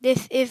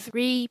This is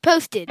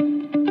reposted.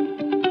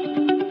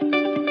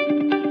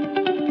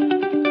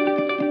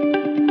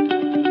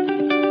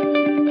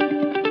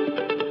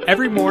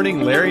 Every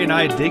morning, Larry and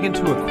I dig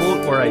into a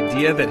quote or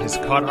idea that has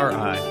caught our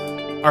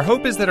eye. Our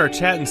hope is that our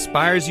chat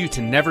inspires you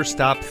to never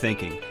stop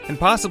thinking and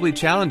possibly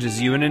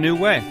challenges you in a new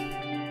way.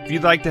 If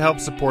you'd like to help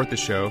support the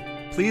show,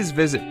 please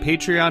visit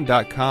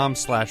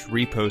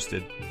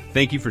patreon.com/reposted.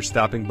 Thank you for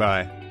stopping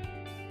by.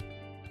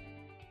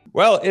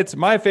 Well, it's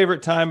my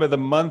favorite time of the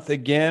month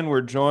again.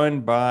 We're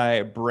joined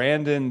by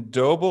Brandon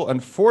Doble.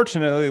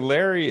 Unfortunately,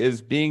 Larry is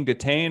being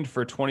detained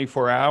for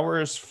 24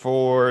 hours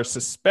for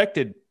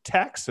suspected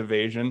tax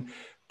evasion,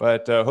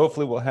 but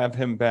hopefully we'll have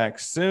him back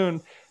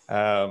soon.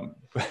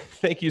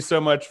 Thank you so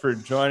much for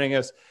joining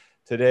us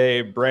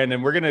today,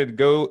 Brandon. We're going to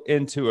go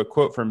into a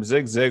quote from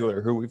Zig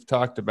Ziglar, who we've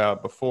talked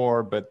about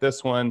before, but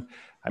this one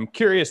I'm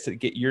curious to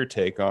get your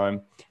take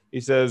on. He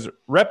says,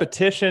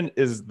 "Repetition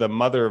is the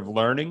mother of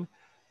learning,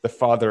 the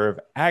father of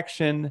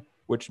action,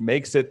 which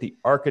makes it the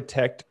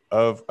architect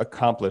of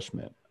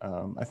accomplishment."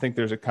 I think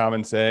there's a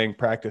common saying,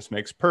 practice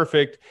makes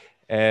perfect.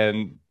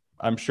 And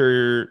I'm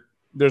sure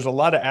there's a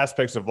lot of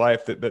aspects of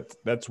life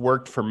that's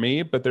worked for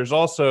me, but there's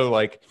also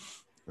like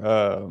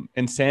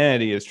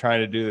insanity is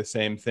trying to do the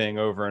same thing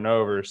over and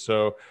over.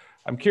 So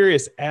I'm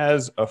curious,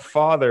 as a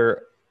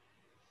father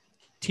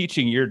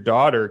teaching your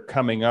daughter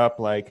coming up,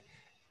 like,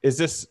 is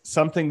this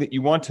something that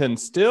you want to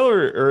instill,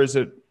 or is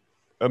it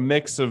a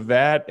mix of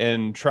that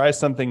and try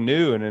something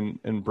new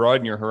and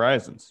broaden your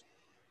horizons?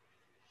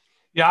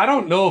 Yeah, I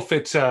don't know if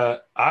it's I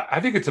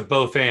think it's a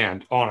both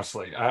and,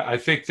 honestly. I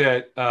think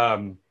that,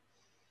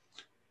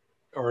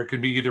 or it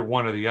can be either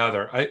one or the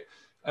other. I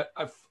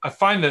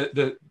find that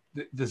the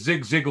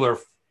Zig Ziglar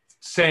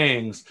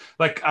sayings,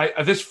 like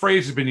this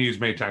phrase has been used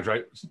many times,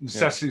 right?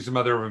 Necessity is the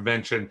mother of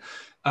invention.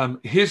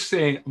 His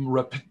saying,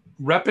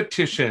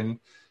 repetition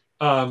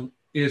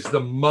is the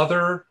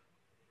mother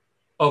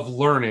of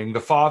learning, the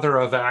father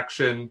of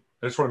action.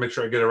 I just want to make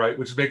sure I get it right,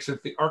 which makes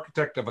it the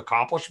architect of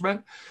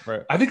accomplishment.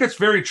 Right. I think that's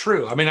very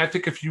true. I mean, I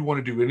think if you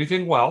want to do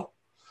anything well,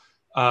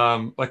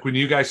 like when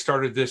you guys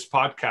started this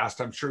podcast,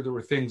 I'm sure there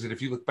were things that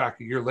if you look back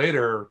a year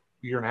later,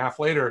 a year and a half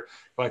later,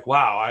 like,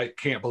 wow, I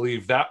can't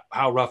believe that,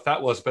 how rough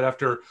that was. But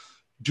after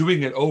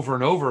doing it over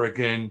and over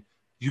again,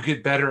 you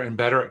get better and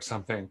better at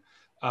something.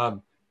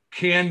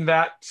 Can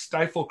that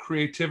stifle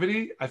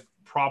creativity?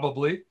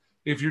 Probably.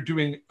 If you're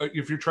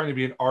trying to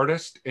be an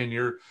artist and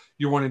you're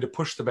wanting to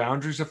push the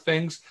boundaries of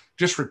things,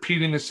 just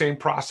repeating the same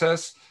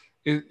process,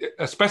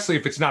 especially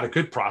if it's not a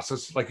good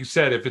process, like you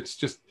said, if it's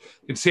just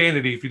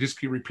insanity, if you just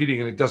keep repeating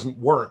and it doesn't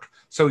work.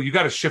 So you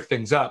got to shift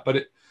things up.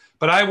 But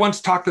I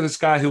once talked to this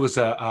guy who was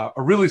a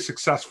really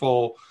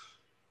successful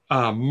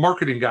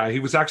marketing guy. He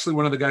was actually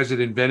one of the guys that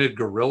invented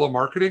guerrilla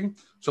marketing.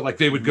 So like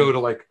they would go to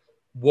like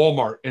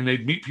Walmart and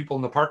they'd meet people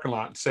in the parking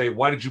lot and say,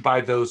 "Why did you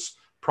buy those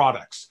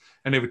products?"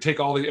 And they would take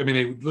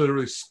they would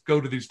literally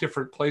go to these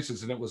different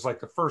places. And it was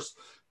like the first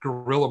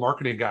guerrilla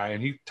marketing guy.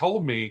 And he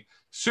told me,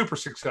 super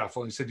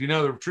successful. And he said,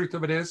 the truth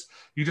of it is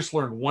you just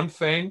learn one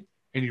thing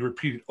and you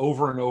repeat it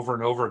over and over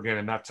and over again.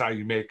 And that's how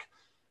you make,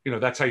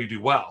 that's how you do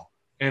well.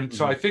 And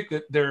so I think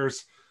that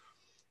there's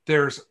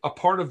a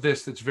part of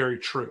this that's very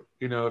true.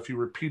 If you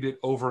repeat it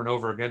over and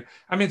over again.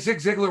 I mean, Zig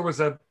Ziglar was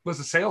a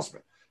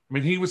salesman. I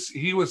mean, he was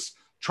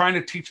trying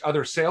to teach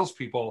other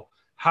salespeople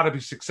how to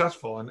be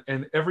successful.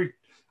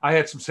 I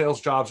had some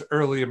sales jobs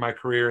early in my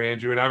career,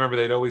 Andrew, and I remember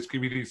they'd always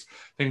give you these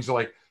things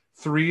like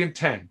 3 and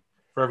 10.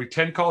 For every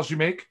 10 calls you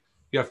make,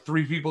 you have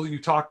 3 people that you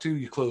talk to,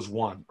 you close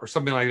 1 or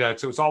something like that.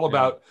 So it's all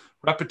about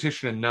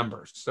repetition and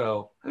numbers.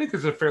 So I think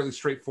it's a fairly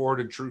straightforward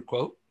and true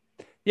quote.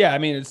 Yeah, I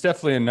mean, it's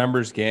definitely a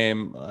numbers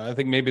game. I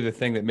think maybe the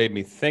thing that made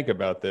me think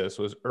about this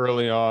was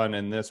early on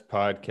in this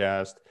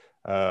podcast.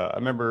 I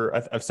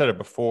remember I've said it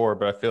before,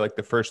 but I feel like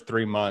the first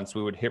 3 months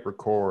we would hit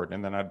record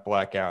and then I'd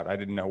black out. I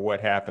didn't know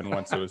what happened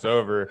once it was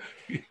over.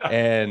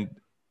 And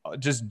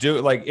just do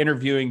it, like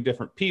interviewing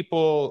different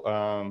people.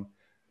 I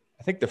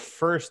think the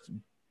first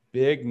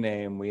big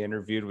name we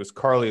interviewed was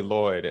Carly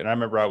Lloyd. And I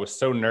remember I was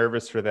so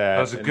nervous for that.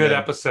 That was a good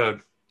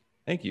episode.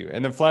 Thank you.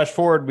 And then flash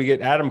forward, we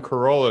get Adam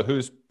Carolla,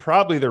 who's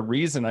probably the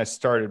reason I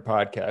started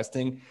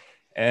podcasting.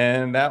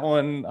 And that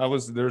one,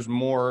 there's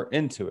more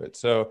into it.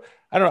 So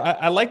I don't know.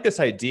 I like this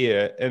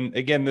idea. And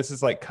again, this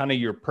is like kind of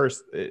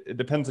it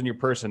depends on your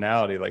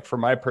personality. Like for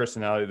my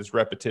personality, this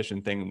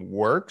repetition thing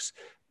works,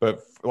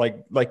 but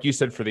like you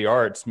said, for the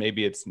arts,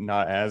 maybe it's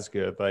not as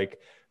good. Like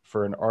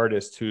for an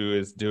artist who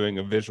is doing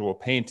a visual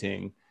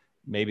painting,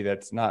 maybe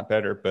that's not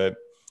better, but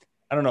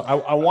I don't know.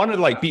 I want to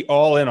like be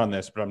all in on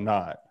this, but I'm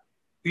not.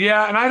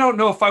 Yeah. And I don't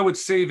know if I would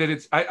say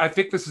that I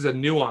think this is a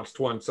nuanced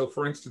one. So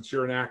for instance,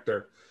 you're an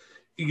actor,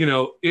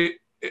 you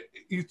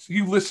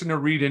listen to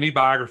read any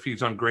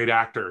biographies on great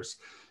actors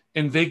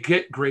and they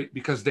get great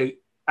because they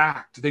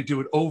act. They do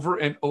it over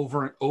and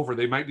over and over.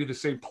 They might do the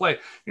same play.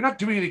 You're not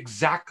doing it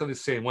exactly the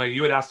same way.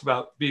 You had asked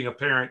about being a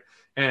parent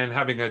and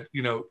having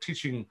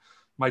teaching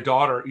my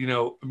daughter,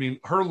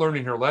 her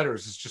learning her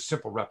letters is just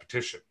simple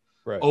repetition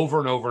over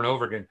and over and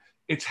over again.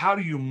 It's how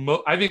do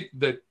you, I think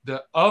that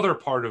the other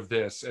part of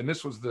this, and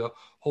this was the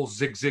whole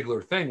Zig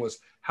Ziglar thing, was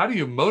how do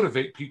you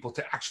motivate people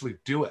to actually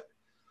do it?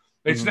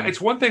 It's not, it's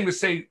one thing to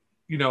say,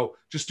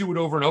 just do it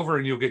over and over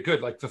and you'll get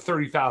good. Like the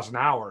 30,000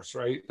 hours,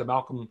 right? The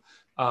Malcolm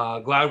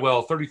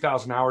Gladwell,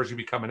 30,000 hours, you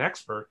become an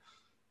expert.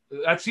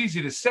 That's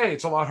easy to say.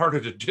 It's a lot harder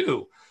to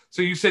do.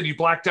 So you said you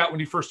blacked out when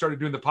you first started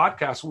doing the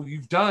podcast. Well,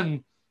 you've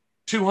done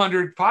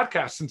 200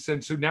 podcasts since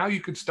then. So now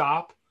you could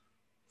stop,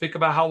 think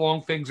about how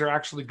long things are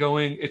actually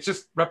going. It's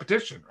just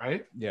repetition,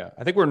 right? Yeah.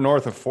 I think we're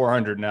north of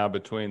 400 now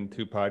between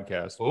two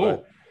podcasts.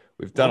 Oh,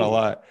 we've done a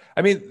lot.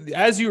 I mean,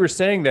 as you were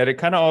saying that, it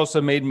kind of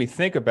also made me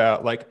think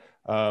about like,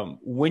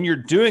 when you're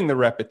doing the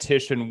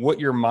repetition, what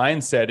your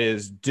mindset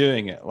is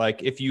doing it.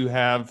 Like if you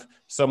have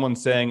someone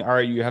saying, all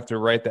right, you have to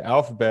write the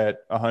alphabet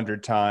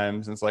 100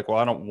 times. And it's like, well,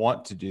 I don't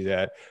want to do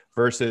that.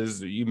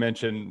 Versus you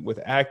mentioned with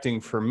acting,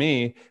 for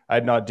me, I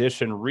had an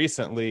audition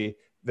recently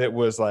that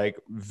was like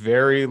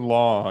very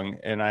long.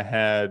 And I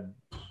had,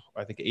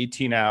 I think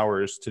 18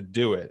 hours to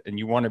do it. And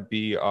you want to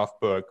be off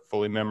book,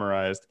 fully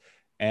memorized.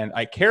 And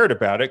I cared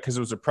about it because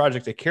it was a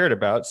project I cared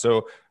about.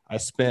 So I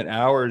spent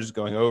hours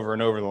going over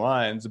and over the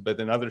lines, but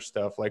then other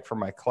stuff like for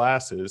my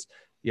classes,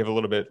 you have a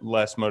little bit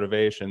less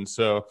motivation.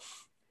 So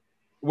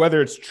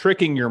whether it's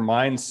tricking your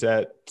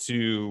mindset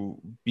to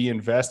be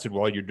invested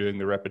while you're doing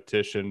the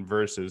repetition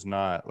versus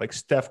not, like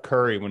Steph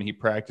Curry, when he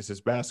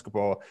practices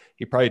basketball,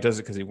 he probably does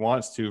it because he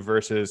wants to,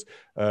 versus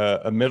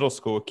a middle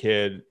school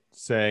kid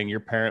saying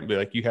your parent be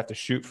like, you have to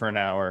shoot for an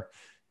hour.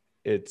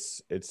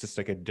 It's just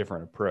like a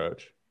different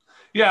approach.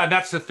 Yeah. And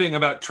that's the thing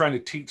about trying to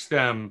teach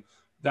them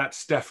that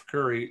Steph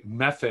Curry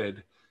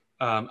method.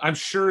 I'm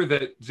sure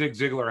that Zig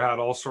Ziglar had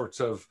all sorts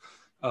of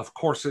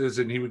courses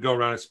and he would go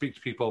around and speak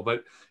to people.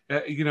 But,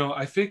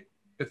 I think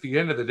at the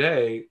end of the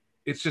day,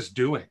 it's just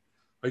doing.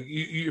 Like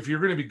if you're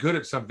going to be good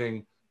at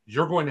something,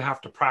 you're going to have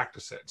to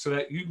practice it. So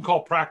that you can call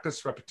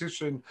practice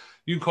repetition.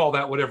 You can call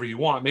that whatever you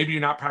want. Maybe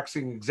you're not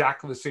practicing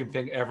exactly the same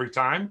thing every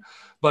time.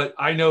 But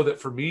I know that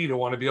for me to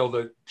want to be able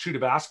to shoot a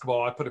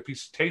basketball, I put a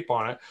piece of tape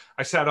on it.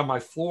 I sat on my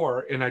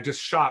floor and I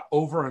just shot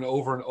over and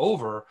over and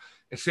over.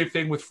 And same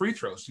thing with free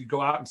throws. You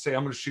go out and say,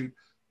 I'm going to shoot,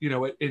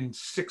 in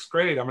sixth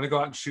grade, I'm going to go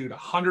out and shoot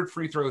 100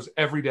 free throws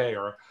every day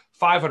or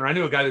 500. I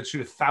knew a guy that shoot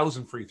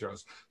 1,000 free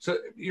throws. So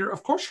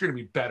of course you're going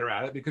to be better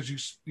at it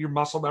because your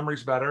muscle memory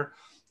is better.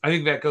 I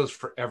think that goes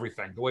for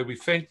everything, the way we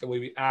think, the way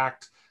we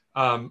act.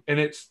 And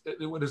it's,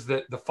 what is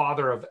the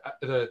father of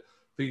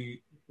the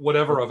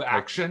whatever of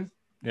action?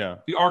 Yeah.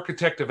 The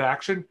architect of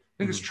action. I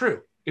think it's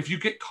true. If you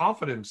get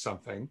confident in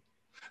something,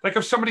 like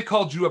if somebody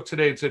called you up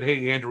today and said,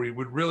 hey, Andrew, we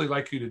would really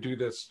like you to do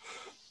this,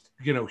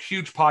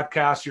 huge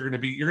podcast. You're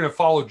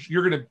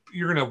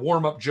going to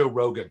warm up Joe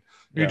Rogan.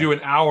 You do an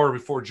hour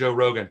before Joe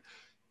Rogan.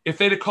 If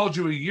they'd have called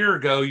you a year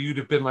ago, you'd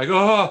have been like,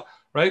 oh,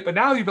 right. But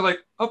now you'd be like,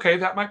 okay,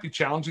 that might be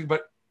challenging,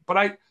 but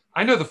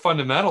I know the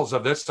fundamentals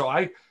of this. So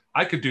I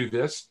could do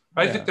this.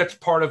 I think that's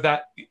part of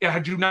that.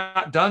 Had you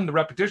not done the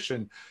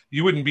repetition,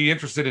 you wouldn't be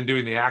interested in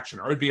doing the action,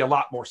 or it'd be a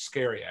lot more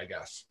scary, I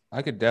guess.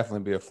 I could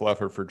definitely be a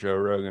fluffer for Joe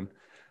Rogan.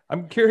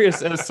 I'm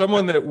curious, as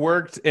someone that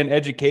worked in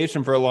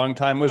education for a long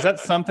time, was that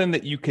something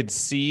that you could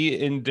see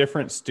in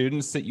different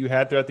students that you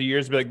had throughout the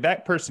years? Be like,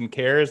 that person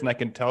cares and I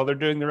can tell they're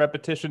doing the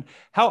repetition.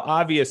 How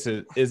obvious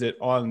is it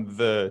on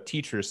the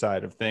teacher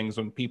side of things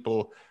when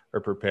people are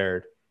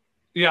prepared?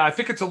 Yeah, I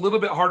think it's a little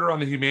bit harder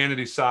on the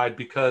humanities side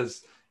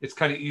because it's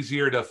kind of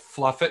easier to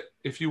fluff it,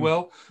 if you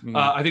will.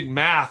 I think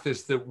math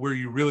is where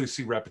you really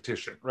see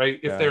repetition, right?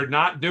 If they're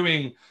not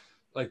doing,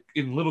 like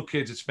in little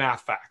kids, it's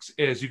math facts.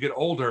 As you get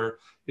older,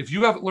 if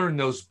you haven't learned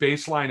those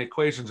baseline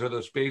equations or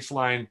those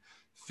baseline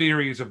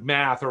theories of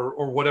math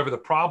or whatever the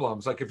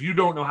problems, like if you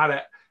don't know how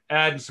to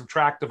add and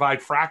subtract,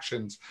 divide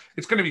fractions,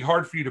 it's going to be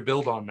hard for you to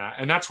build on that.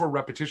 And that's where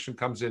repetition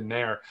comes in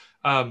there.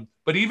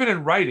 But even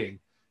in writing,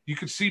 you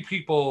could see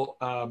people.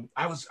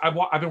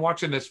 I've been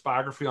watching this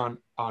biography on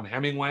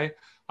Hemingway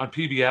on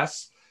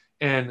PBS,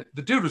 and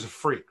the dude was a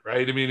freak,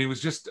 right? I mean, he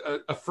was just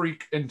a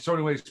freak in so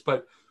many ways,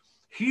 but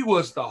he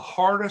was the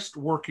hardest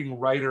working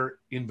writer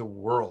in the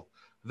world.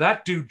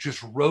 That dude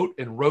just wrote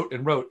and wrote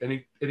and wrote.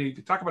 And he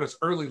talked about his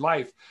early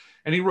life,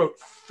 and he wrote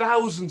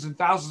thousands and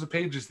thousands of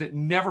pages that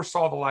never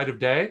saw the light of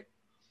day.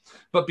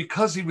 But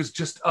because he was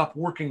just up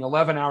working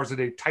 11 hours a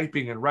day,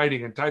 typing and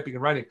writing and typing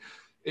and writing,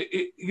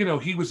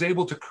 he was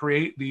able to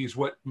create these,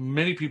 what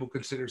many people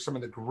consider some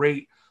of the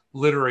great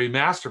literary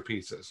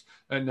masterpieces.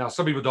 And now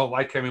some people don't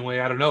like Hemingway,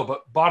 I don't know,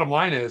 but bottom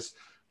line is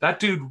that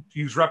dude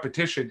used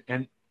repetition,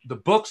 and the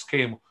books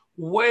came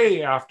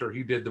way after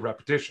he did the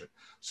repetition.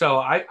 So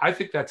I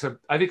think that's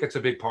a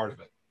big part of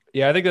it.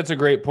 Yeah, I think that's a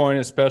great point,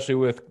 especially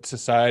with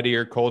society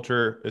or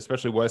culture,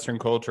 especially Western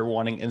culture,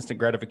 wanting instant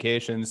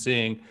gratification,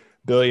 seeing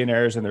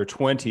billionaires in their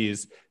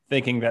 20s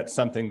thinking that's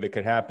something that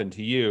could happen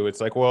to you. It's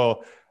like,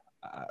 well,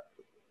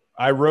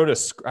 I wrote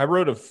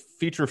a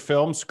feature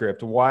film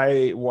script.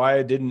 Why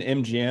didn't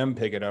MGM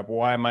pick it up?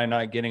 Why am I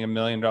not getting $1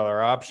 million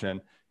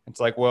option? It's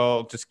like,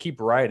 well, just keep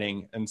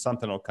writing and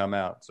something will come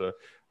out. So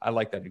I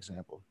like that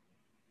example.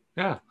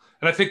 Yeah.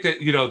 And I think that,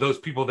 those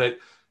people that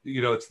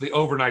it's the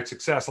overnight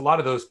success. A lot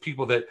of those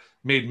people that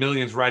made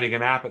millions writing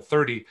an app at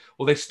 30,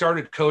 well, they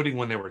started coding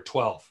when they were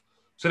 12.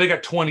 So they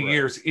got 20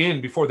 years in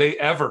before they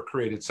ever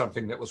created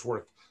something that was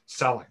worth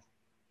selling.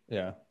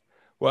 Yeah.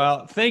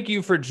 Well, thank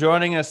you for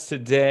joining us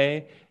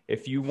today.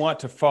 If you want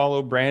to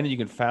follow Brandon, you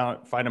can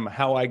find him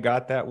How I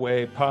Got That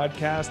Way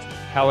podcast,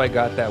 How I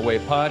Got That Way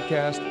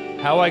podcast,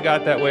 How I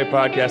Got That Way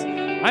podcast.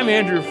 I'm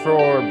Andrew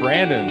for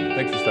Brandon.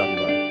 Thanks for stopping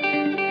by.